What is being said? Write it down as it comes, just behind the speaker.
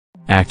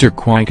Actor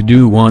Kwak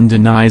Do Won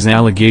denies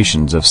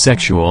allegations of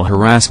sexual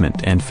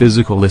harassment and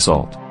physical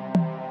assault.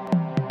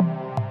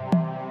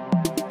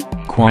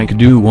 Kwak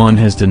Do Won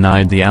has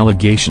denied the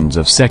allegations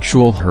of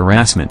sexual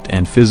harassment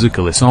and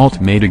physical assault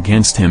made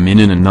against him in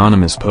an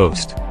anonymous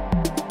post.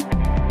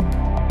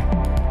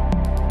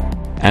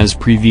 As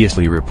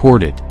previously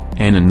reported,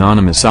 an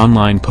anonymous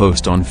online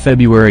post on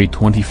February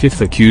 25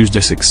 accused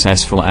a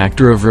successful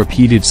actor of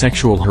repeated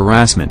sexual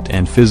harassment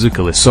and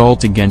physical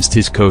assault against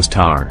his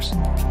co-stars.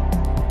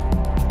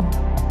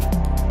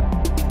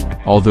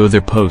 Although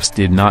the post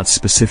did not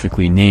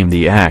specifically name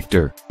the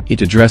actor,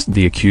 it addressed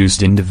the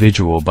accused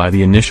individual by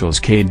the initials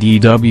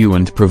KDW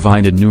and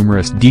provided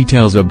numerous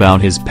details about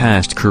his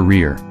past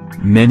career,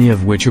 many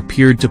of which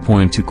appeared to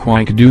point to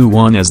Kwak Do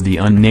Won as the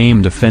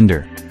unnamed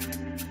offender.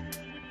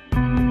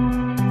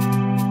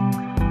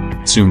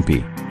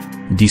 Sumpy.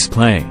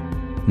 Display.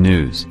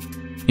 News.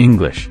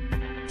 English.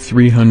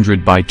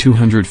 300 by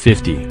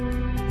 250.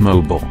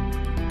 Mobile.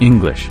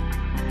 English.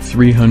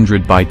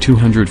 300 by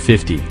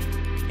 250.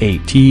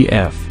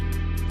 ATF.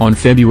 On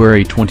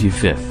February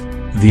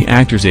 25, the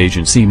actor's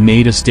agency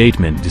made a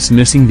statement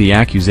dismissing the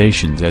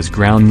accusations as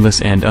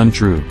groundless and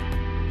untrue.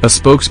 A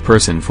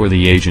spokesperson for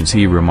the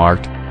agency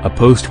remarked, "A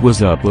post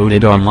was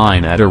uploaded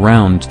online at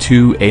around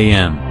 2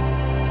 a.m.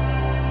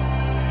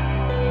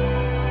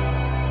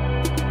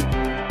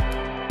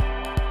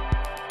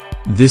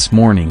 this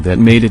morning that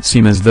made it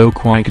seem as though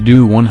Kwak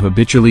Do Won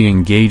habitually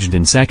engaged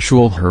in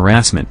sexual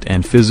harassment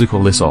and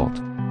physical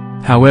assault.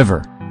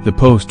 However, the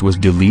post was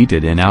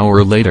deleted an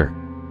hour later.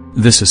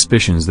 The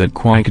suspicions that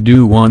Kwak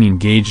Do Won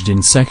engaged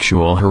in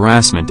sexual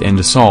harassment and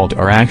assault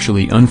are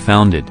actually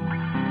unfounded."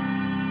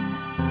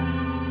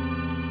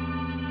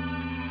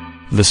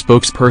 The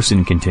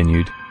spokesperson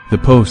continued, "The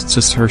post's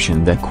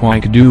assertion that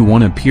Kwak Do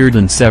Won appeared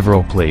in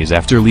several plays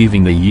after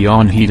leaving the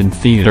Yeonheadon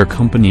Theatre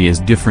Company is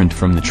different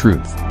from the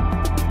truth.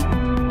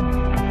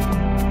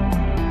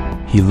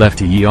 He left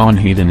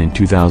Yeonheadon in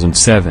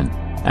 2007,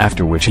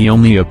 after which he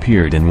only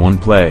appeared in one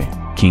play,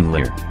 King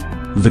Lear.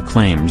 The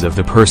claims of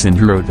the person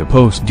who wrote the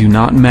post do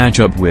not match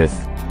up with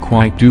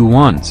Kwak Do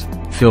Won's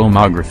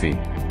filmography."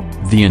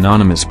 The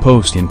anonymous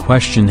post in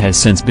question has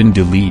since been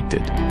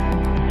deleted.